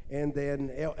out, and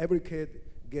then every kid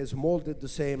gets molded the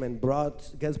same and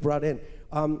gets brought in.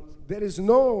 There is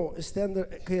no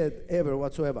standard kid ever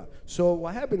whatsoever. So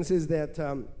what happens is that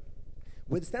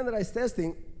with standardized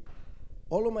testing,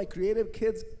 all of my creative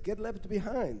kids get left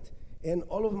behind, and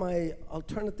all of my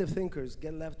alternative thinkers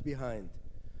get left behind.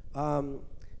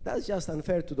 That's just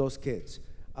unfair to those kids.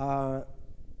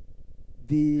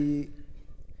 The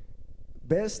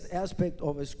best aspect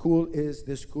of a school is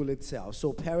the school itself.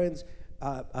 So parents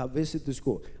visit the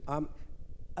school.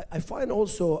 I find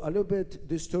also a little bit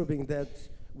disturbing that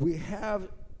we have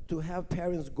to have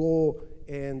parents go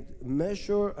and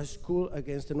measure a school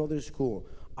against another school.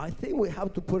 I think we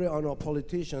have to put it on our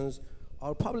politicians,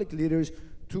 our public leaders,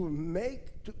 to make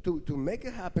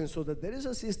it happen so that there is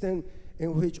a system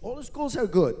in which all the schools are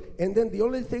good, and then the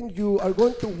only thing you are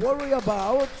going to worry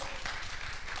about,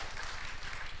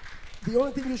 the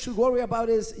only thing you should worry about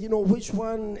is, you know, which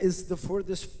one is the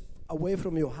furthest away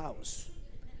from your house.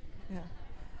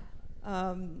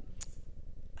 Yeah.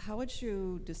 How would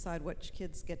you decide which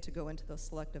kids get to go into those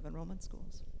selective enrollment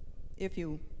schools, if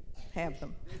you have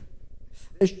them?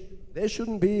 There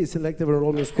shouldn't be selective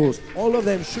enrollment schools. All of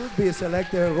them should be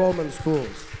selective enrollment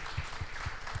schools.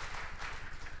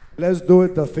 Let's do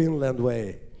it the Finland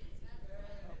way.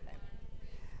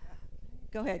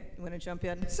 Go ahead. You want to jump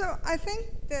in? So I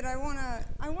think that I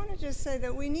want to just say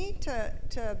that we need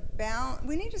to balance.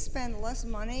 We need to spend less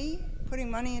money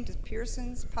putting money into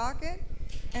Pearson's pocket,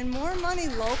 and more money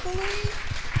locally,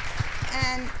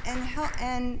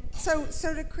 and so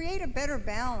to create a better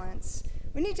balance,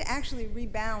 we need to actually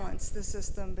rebalance the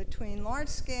system between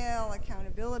large-scale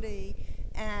accountability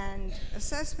and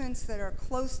assessments that are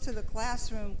close to the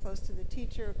classroom, close to the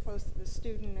teacher, close to the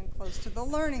student, and close to the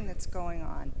learning that's going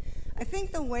on. I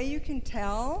think the way you can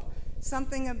tell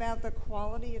something about the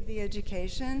quality of the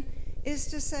education is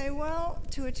to say, well,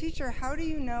 to a teacher, how do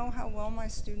you know how well my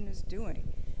student is doing?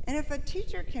 And if a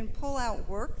teacher can pull out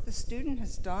work the student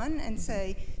has done and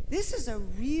say, this is a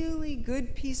really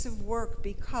good piece of work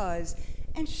because,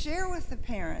 and share with the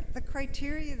parent the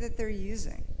criteria that they're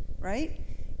using, right?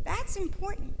 That's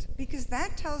important because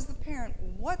that tells the parent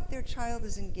what their child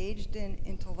is engaged in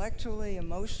intellectually,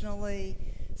 emotionally,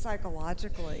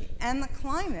 psychologically, and the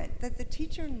climate that the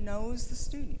teacher knows the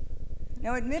student.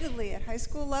 Now, admittedly, at high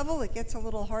school level, it gets a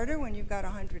little harder when you've got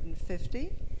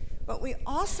 150, but we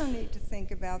also need to think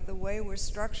about the way we're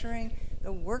structuring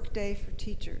the workday for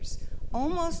teachers.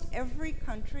 Almost every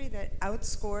country that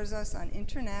outscores us on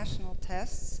international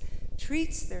tests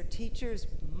treats their teachers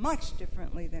much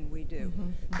differently than we do.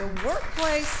 The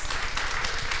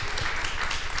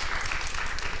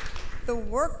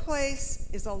workplace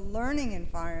is a learning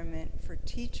environment for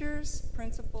teachers,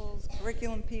 principals,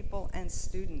 curriculum people, and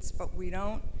students, but we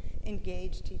don't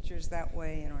engage teachers that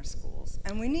way in our schools,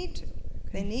 and we need to.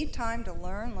 They need time to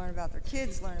learn about their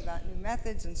kids, learn about new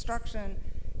methods, instruction,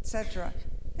 etc.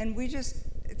 And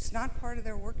it's not part of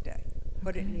their workday,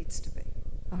 but it needs to be.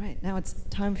 All right, now it's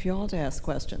time for you all to ask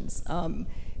questions.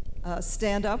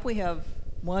 Stand up. We have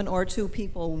one or two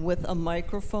people with a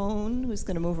microphone who's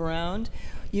going to move around.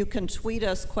 You can tweet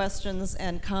us questions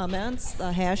and comments.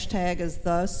 The hashtag is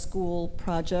The School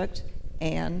Project,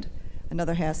 and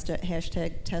another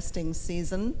hashtag testing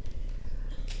season.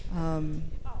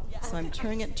 So I'm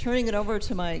turning it over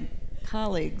to my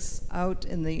colleagues out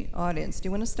in the audience. Do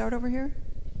you want to start over here?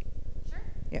 Sure.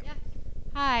 Yeah.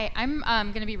 Hi, I'm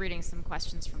going to be reading some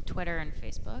questions from Twitter and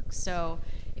Facebook. So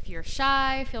if you're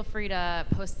shy, feel free to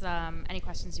post any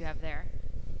questions you have there.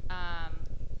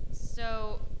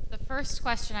 So the first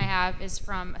question I have is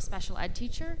from a special ed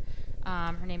teacher.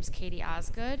 Her name's Katie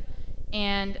Osgood.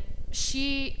 And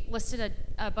she listed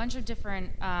a bunch of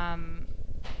different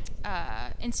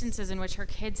instances in which her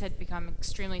kids had become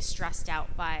extremely stressed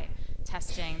out by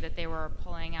testing, that they were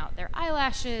pulling out their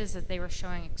eyelashes, that they were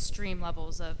showing extreme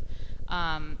levels of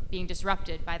being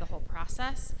disrupted by the whole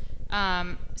process.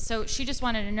 So she just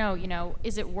wanted to know,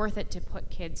 is it worth it to put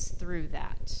kids through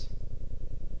that?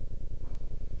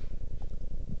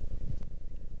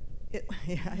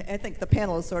 I think the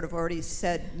panel has sort of already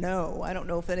said no. I don't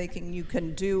know if anything you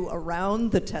can do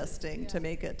around the testing to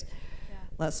make it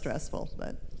less stressful,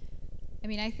 but. I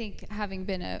mean, I think having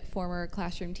been a former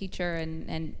classroom teacher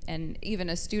and even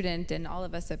a student, and all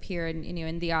of us up here and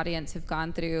in the audience have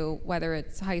gone through, whether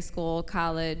it's high school,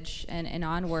 college, and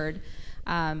onward,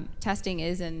 testing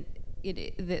is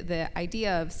the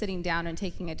idea of sitting down and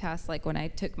taking a test, like when I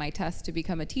took my test to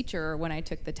become a teacher, or when I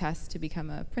took the test to become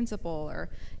a principal, or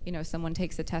someone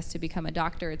takes a test to become a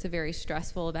doctor, it's a very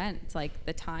stressful event. It's like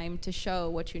the time to show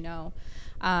what you know.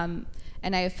 And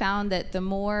I have found that the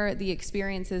more the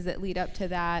experiences that lead up to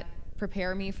that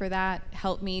prepare me for that,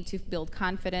 help me to build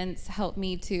confidence, help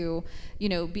me to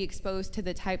be exposed to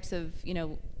the types of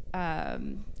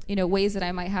ways that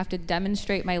I might have to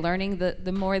demonstrate my learning,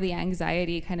 the more the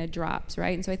anxiety kind of drops,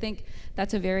 right? And so I think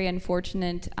that's a very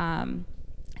unfortunate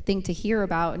thing to hear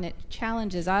about, and it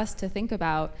challenges us to think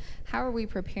about how are we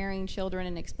preparing children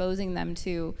and exposing them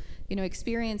to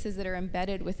experiences that are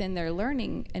embedded within their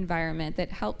learning environment that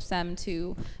helps them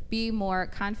to be more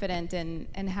confident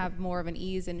and have more of an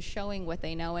ease in showing what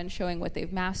they know and showing what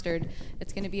they've mastered.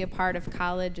 It's going to be a part of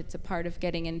college. It's a part of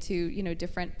getting into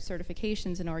different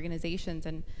certifications and organizations,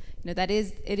 and it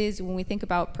is when we think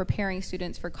about preparing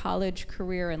students for college,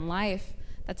 career, and life,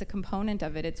 that's a component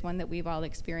of it. It's one that we've all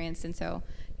experienced, and so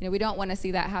we don't want to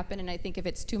see that happen. And I think if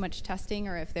it's too much testing,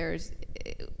 or if there's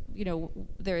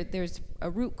there's a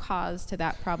root cause to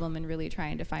that problem, and really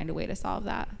trying to find a way to solve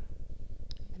that.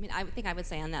 I mean, I think I would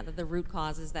say on that the root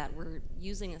cause is that we're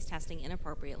using this testing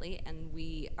inappropriately, and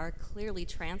we are clearly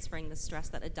transferring the stress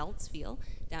that adults feel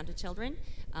down to children.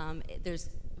 There's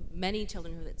many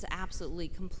children who it's absolutely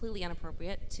completely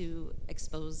inappropriate to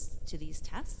expose to these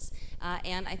tests,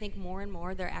 and I think more and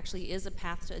more there actually is a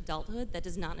path to adulthood that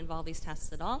does not involve these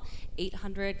tests at all.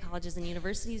 800 colleges and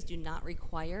universities do not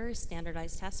require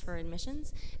standardized tests for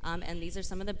admissions, and these are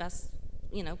some of the best,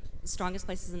 strongest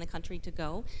places in the country to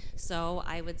go. So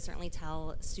I would certainly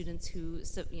tell students who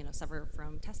suffer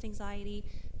from test anxiety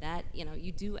that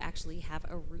you do actually have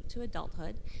a route to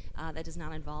adulthood that does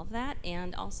not involve that,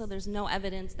 and also there's no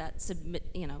evidence that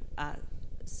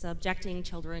subjecting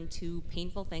children to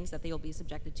painful things that they will be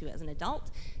subjected to as an adult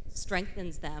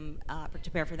strengthens them to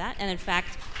prepare for that. And in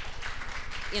fact,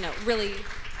 really,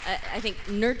 I think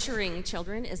nurturing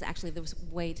children is actually the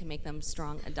way to make them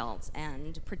strong adults,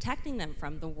 and protecting them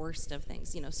from the worst of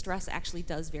things. Stress actually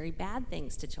does very bad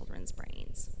things to children's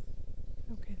brains.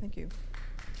 Okay, thank you.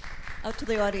 Out to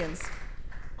the audience.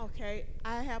 Okay,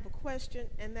 I have a question,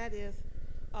 and that is,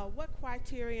 what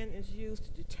criterion is used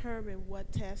to determine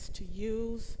what tests to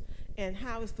use, and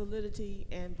how is validity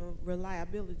and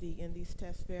reliability in these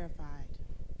tests verified?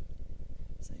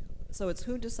 So it's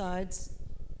who decides,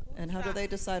 and how do they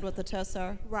decide what the tests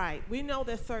are? Right. We know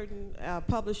that certain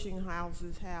publishing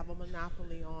houses have a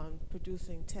monopoly on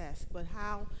producing tests, but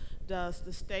how does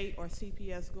the state or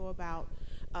CPS go about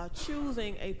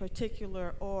choosing a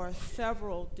particular or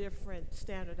several different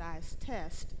standardized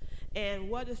tests, and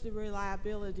what is the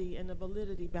reliability and the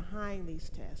validity behind these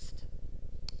tests?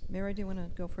 Mary, do you want to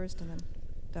go first, and then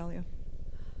Dalia?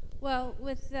 Well,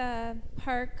 with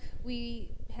PARCC, we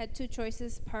had two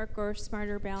choices, PARCC or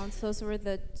Smarter Balance. Those were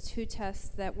the two tests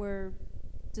that were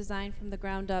designed from the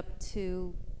ground up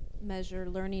to measure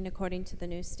learning according to the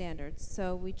new standards.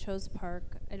 So we chose PARCC.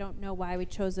 I don't know why we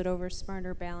chose it over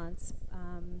Smarter Balance.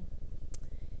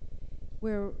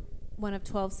 We're one of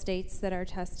 12 states that are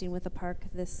testing with the PARCC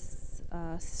this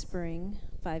spring,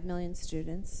 5 million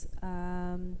students.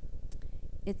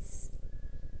 It's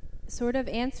sort of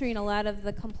answering a lot of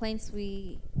the complaints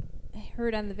we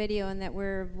heard on the video and that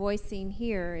we're voicing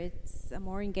here. It's a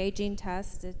more engaging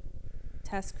test. It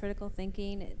tests critical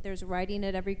thinking. There's writing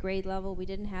at every grade level. We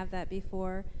didn't have that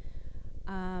before.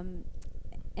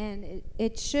 And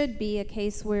it should be a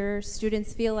case where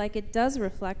students feel like it does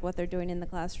reflect what they're doing in the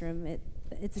classroom.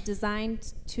 It's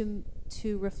designed to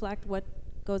reflect what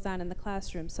goes on in the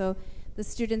classroom. So the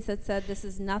students that said this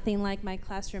is nothing like my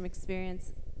classroom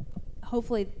experience,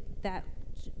 hopefully that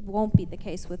won't be the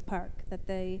case with PARCC, that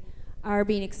they are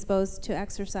being exposed to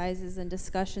exercises and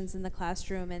discussions in the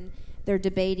classroom, and they're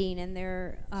debating and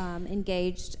they're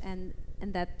engaged, and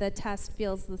that the test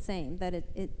feels the same, that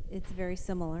it's very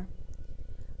similar.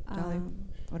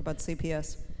 What about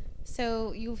CPS?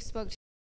 So you spoke